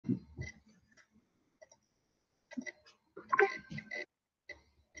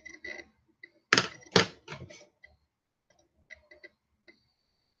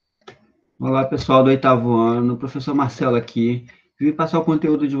Olá, pessoal do oitavo ano, professor Marcelo aqui. Vim passar o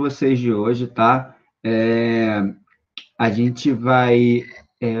conteúdo de vocês de hoje, tá? A gente vai.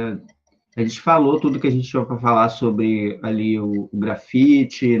 é, a gente falou tudo que a gente tinha para falar sobre ali o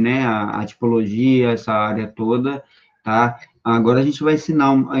grafite, né? A tipologia, essa área toda, tá? Agora a gente vai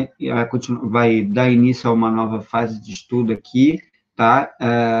ensinar, vai dar início a uma nova fase de estudo aqui, tá?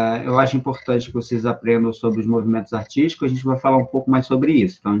 Eu acho importante que vocês aprendam sobre os movimentos artísticos, a gente vai falar um pouco mais sobre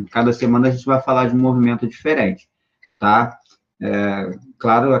isso. Então, cada semana a gente vai falar de um movimento diferente, tá?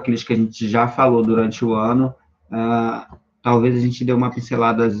 Claro, aqueles que a gente já falou durante o ano, talvez a gente dê uma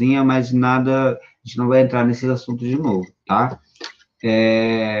pinceladazinha, mas nada, a gente não vai entrar nesses assuntos de novo, tá?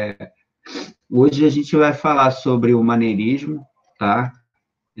 É, Hoje a gente vai falar sobre o maneirismo, tá?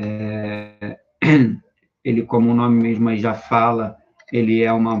 Ele, como o nome mesmo aí já fala, ele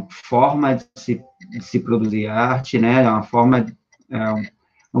é uma forma de se produzir arte, né? É uma forma,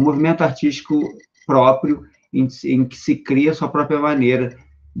 um movimento artístico próprio em que se cria a sua própria maneira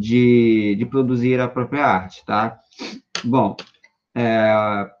de produzir a própria arte, tá? Bom,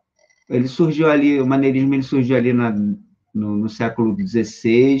 ele surgiu ali, o maneirismo ele surgiu ali no século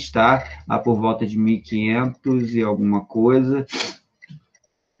XVI, tá? Lá por volta de 1500 e alguma coisa,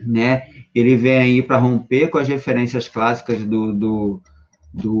 né? Ele vem aí para romper com as referências clássicas do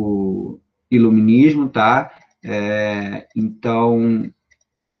iluminismo, tá? Então,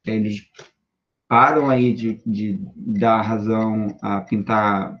 eles param aí de dar razão a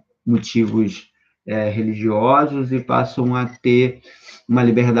pintar motivos religiosos e passam a ter uma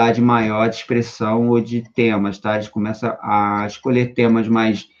liberdade maior de expressão ou de temas, tá? Eles começam a escolher temas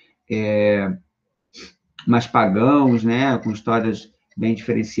mais pagãos, né? Com histórias bem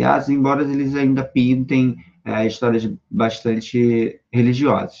diferenciadas, embora eles ainda pintem histórias bastante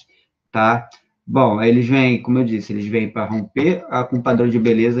religiosas, tá? Bom, eles vêm, como eu disse, eles vêm para romper com o padrão de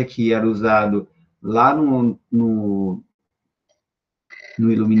beleza que era usado lá no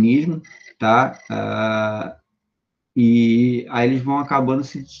iluminismo, tá? E aí eles vão acabando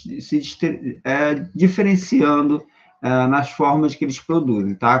se diferenciando nas formas que eles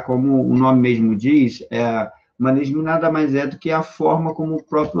produzem, tá? Como o nome mesmo diz, o manerismo nada mais é do que a forma como o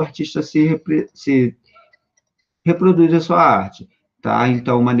próprio artista se reproduz a sua arte, tá?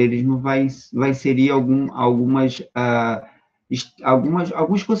 Então, o maneirismo vai inserir alguns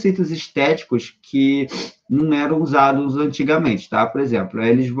conceitos estéticos que não eram usados antigamente, tá? Por exemplo,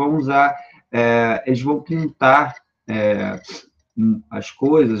 eles vão pintar as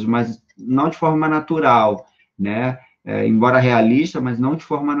coisas, mas não de forma natural, né? Embora realista, mas não de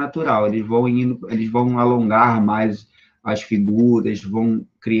forma natural. Eles vão alongar mais as figuras, vão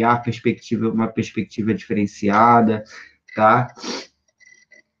criar uma perspectiva diferenciada, tá?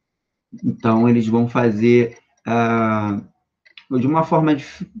 Então eles vão fazer de uma forma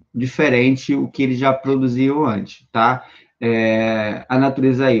diferente o que eles já produziam antes, tá? A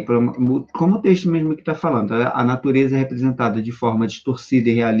natureza aí, como o texto mesmo que está falando, tá? A natureza é representada de forma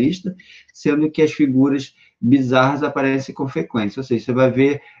distorcida e realista, sendo que as figuras bizarras aparecem com frequência. Ou seja, você vai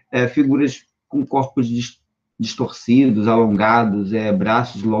ver figuras com corpos distorcidos, alongados,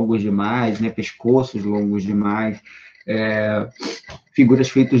 braços longos demais, né, pescoços longos demais, figuras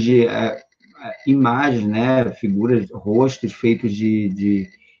feitas de imagens, né, figuras, rostos feitos de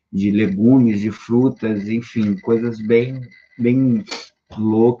legumes, de frutas, enfim, coisas bem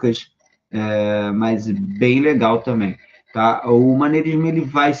loucas, mas bem legal também. Tá? O maneirismo ele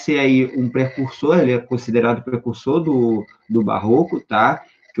vai ser aí um precursor, ele é considerado precursor do barroco, tá?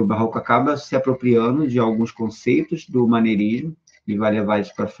 Que o barroco acaba se apropriando de alguns conceitos do maneirismo e vai levar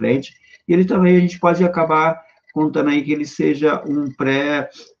isso para frente. E ele também a gente pode acabar contando aí que ele seja um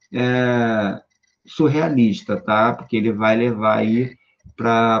surrealista, tá? Porque ele vai levar aí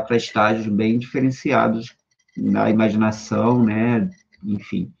para estágios bem diferenciados na imaginação, né?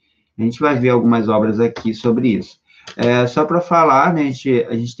 Enfim, a gente vai ver algumas obras aqui sobre isso. Só para falar, né,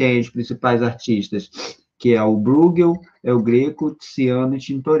 a gente tem os principais artistas, que é o Bruegel, é o Greco, Tiziano e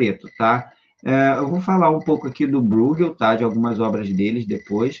Tintoretto, tá? Eu vou falar um pouco aqui do Bruegel, tá? De algumas obras deles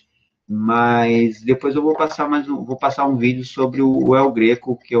depois, mas depois eu vou passar um vídeo sobre o El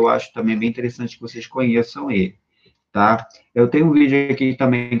Greco, que eu acho também bem interessante que vocês conheçam ele, tá? Eu tenho um vídeo aqui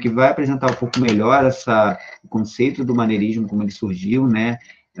também que vai apresentar um pouco melhor o conceito do maneirismo, como ele surgiu, né?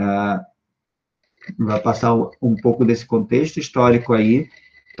 Vai passar um pouco desse contexto histórico aí,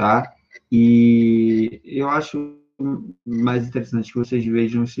 tá? E eu acho mais interessante que vocês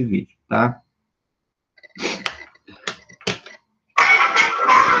vejam esse vídeo, tá?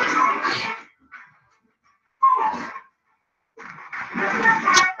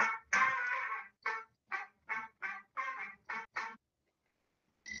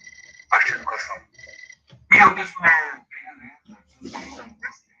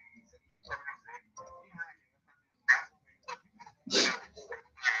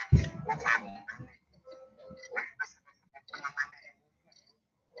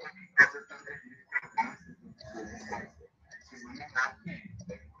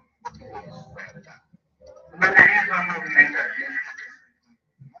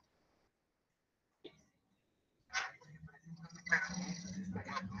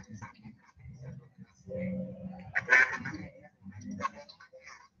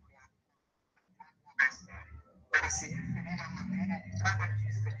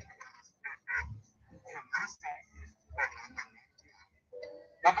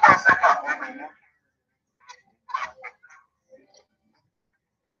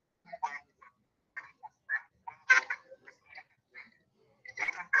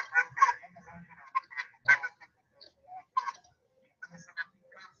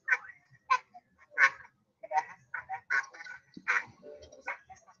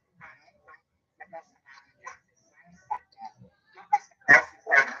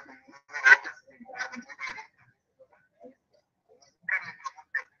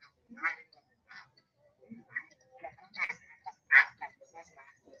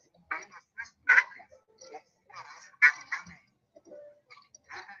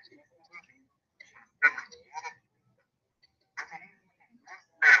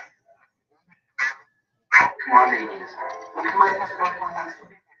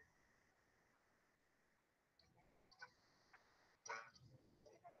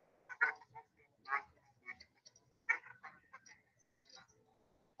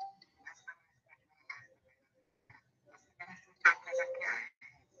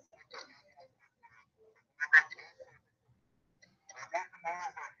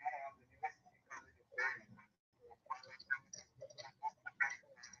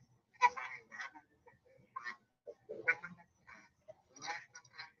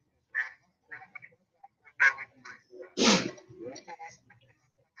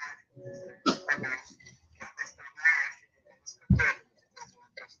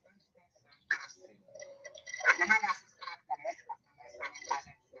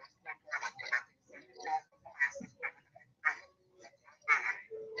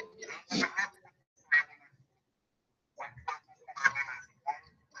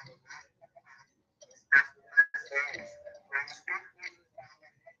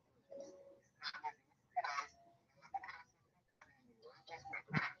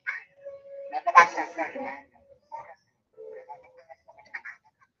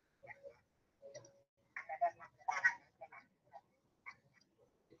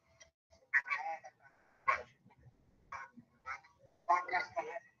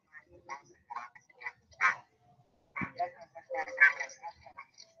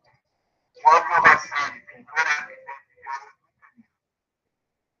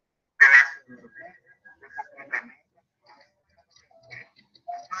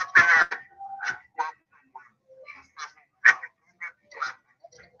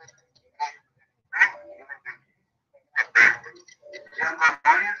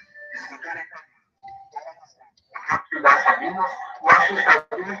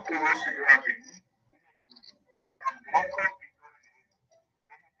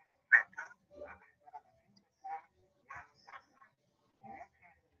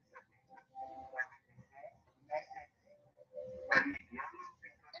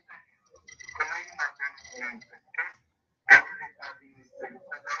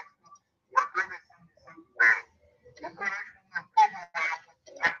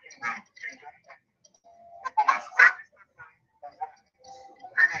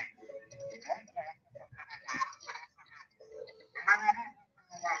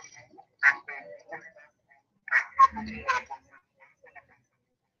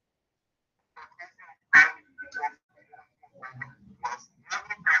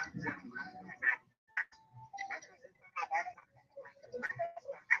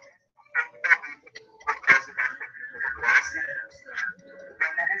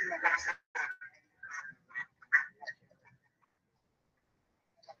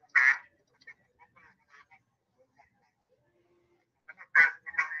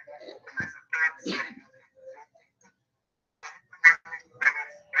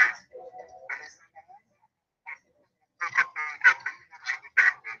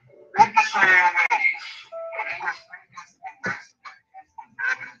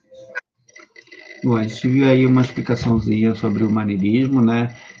 Bom, a gente viu aí uma explicaçãozinha sobre o maneirismo,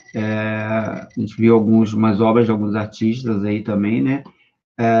 né? A gente viu umas obras de alguns artistas aí também, né?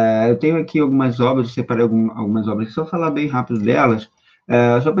 Eu tenho aqui algumas obras, eu separei algumas obras, só falar bem rápido delas.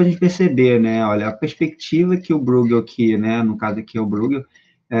 Só para a gente perceber, né? Olha, a perspectiva que o Bruegel aqui, né? No caso aqui é o Bruegel,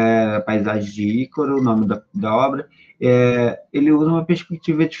 a paisagem de Ícaro, o nome da obra, ele usa uma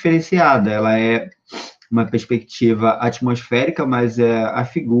perspectiva diferenciada. Ela é uma perspectiva atmosférica, mas a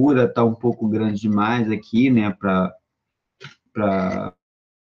figura está um pouco grande demais aqui, né? Para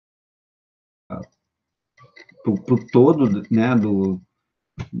o todo, né?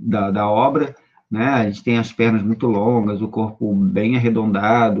 Da obra, né? A gente tem as pernas muito longas, o corpo bem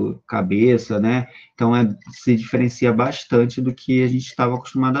arredondado, cabeça, né? Então, se diferencia bastante do que a gente estava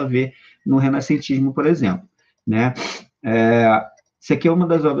acostumado a ver no renascentismo, por exemplo, né? É, Isso aqui é uma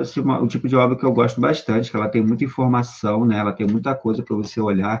das obras, o tipo de obra que eu gosto bastante, que ela tem muita informação, né? Ela tem muita coisa para você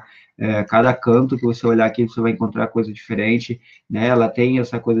olhar. Cada canto que você olhar aqui, você vai encontrar coisa diferente, né? Ela tem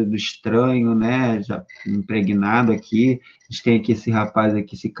essa coisa do estranho, né? Já impregnado aqui. A gente tem aqui esse rapaz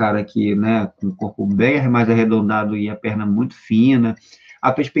aqui, esse cara aqui, né? Com o corpo bem mais arredondado e a perna muito fina.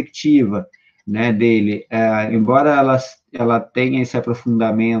 A perspectiva, né? Dele, embora ela tenha esse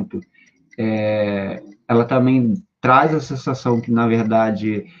aprofundamento, ela também traz a sensação que, na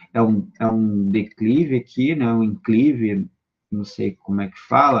verdade, é um declive aqui, né? Um inclive, não sei como é que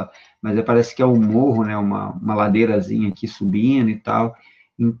fala, mas parece que é um morro, né? Uma ladeirazinha aqui subindo e tal.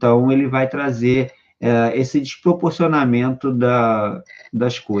 Então, ele vai trazer esse desproporcionamento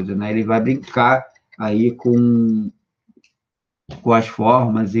das coisas, né? Ele vai brincar aí com as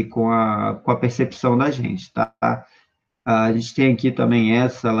formas e com a percepção da gente, tá? A gente tem aqui também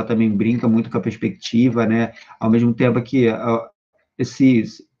ela também brinca muito com a perspectiva, né? Ao mesmo tempo que esse,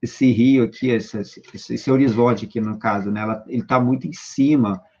 esse rio aqui, esse horizonte aqui, no caso, né? Ele está muito em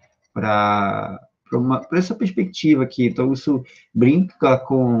cima para essa perspectiva aqui. Então, isso brinca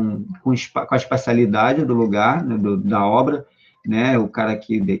com a espacialidade do lugar, né? Da obra, né? O cara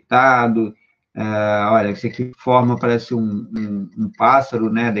aqui deitado, olha, isso aqui parece um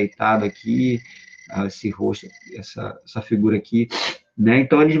pássaro, né? Deitado aqui, esse rosto, essa figura aqui, né?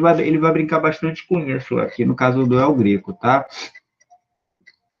 Então ele vai brincar bastante com isso aqui no caso do El Greco, tá?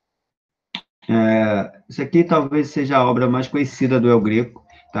 Isso aqui talvez seja a obra mais conhecida do El Greco,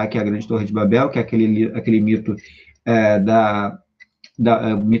 tá? Que é a Grande Torre de Babel, que é aquele mito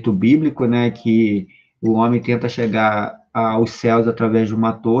mito bíblico, né? Que o homem tenta chegar aos céus através de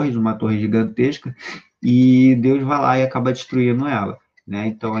uma torre gigantesca, e Deus vai lá e acaba destruindo ela, né?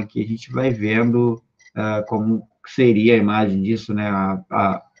 Então aqui a gente vai vendo como seria a imagem disso, né?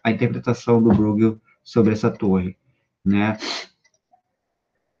 A interpretação do Bruegel sobre essa torre, né?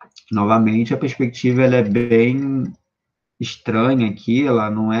 Novamente, a perspectiva ela é bem estranha aqui, ela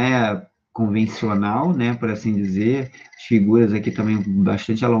não é convencional, né, por assim dizer. As figuras aqui também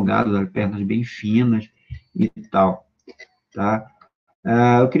bastante alongadas, as pernas bem finas e tal, tá?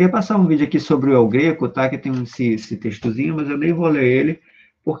 Eu queria passar um vídeo aqui sobre o El Greco, tá? Que tem esse textozinho, mas eu nem vou ler ele,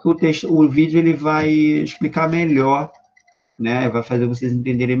 porque o vídeo ele vai explicar melhor, né? Vai fazer vocês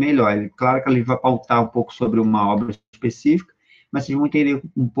entenderem melhor. Claro que ele vai pautar um pouco sobre uma obra específica, mas vocês vão entender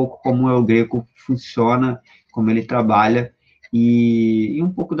um pouco como é o Greco funciona, como ele trabalha, e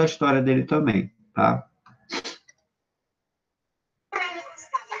um pouco da história dele também, tá?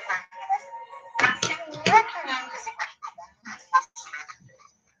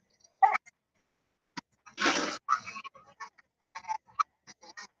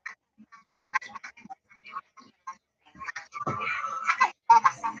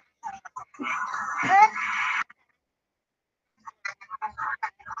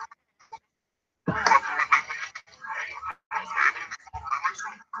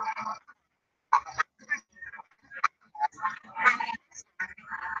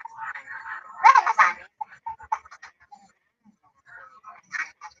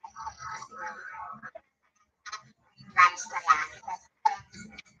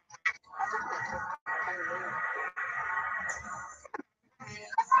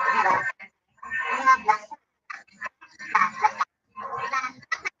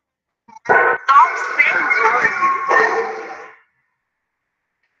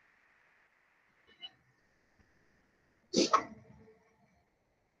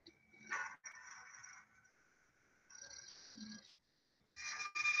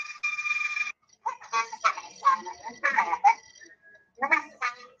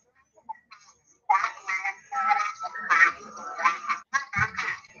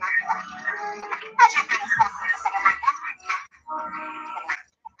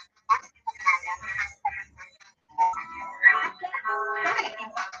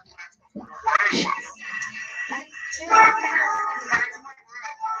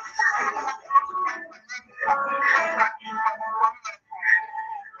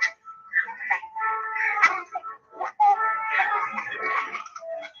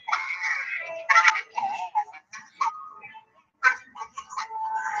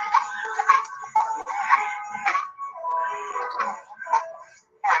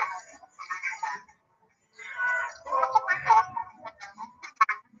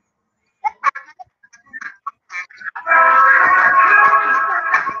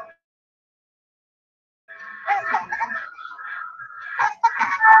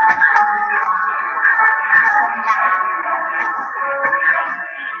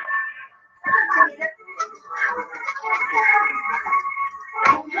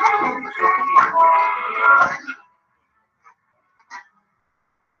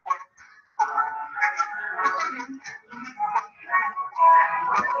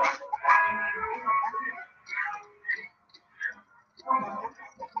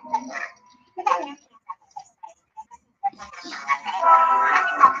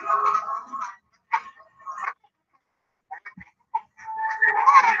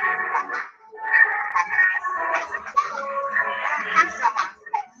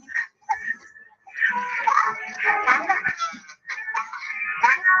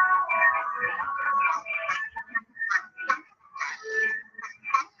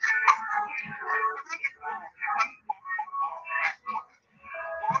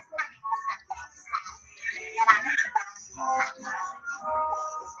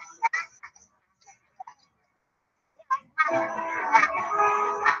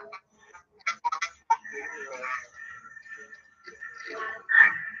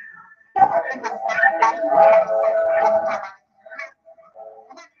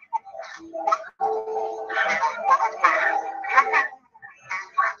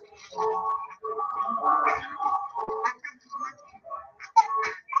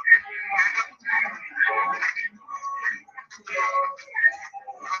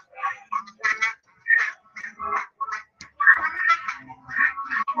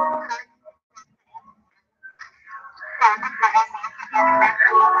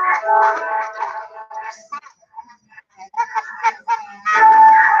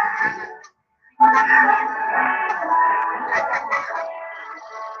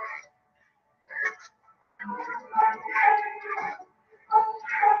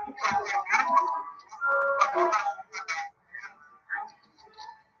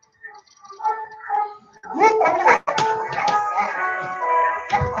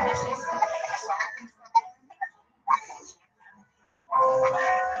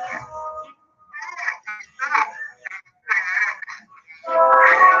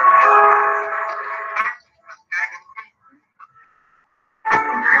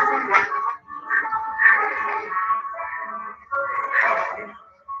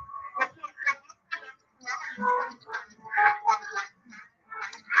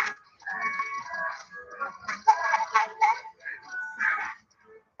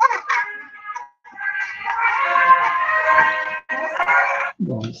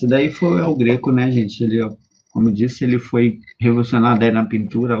 Bom, isso daí foi o Greco, né, gente? Ele, como eu disse, ele foi revolucionário aí na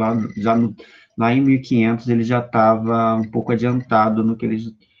pintura, lá em 1500 ele já estava um pouco adiantado no que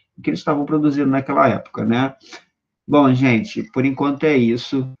eles estavam produzindo naquela época, né? Bom, gente, por enquanto é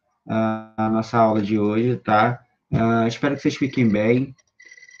isso, a nossa aula de hoje, tá? Espero que vocês fiquem bem,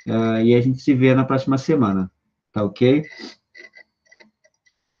 e a gente se vê na próxima semana, tá ok?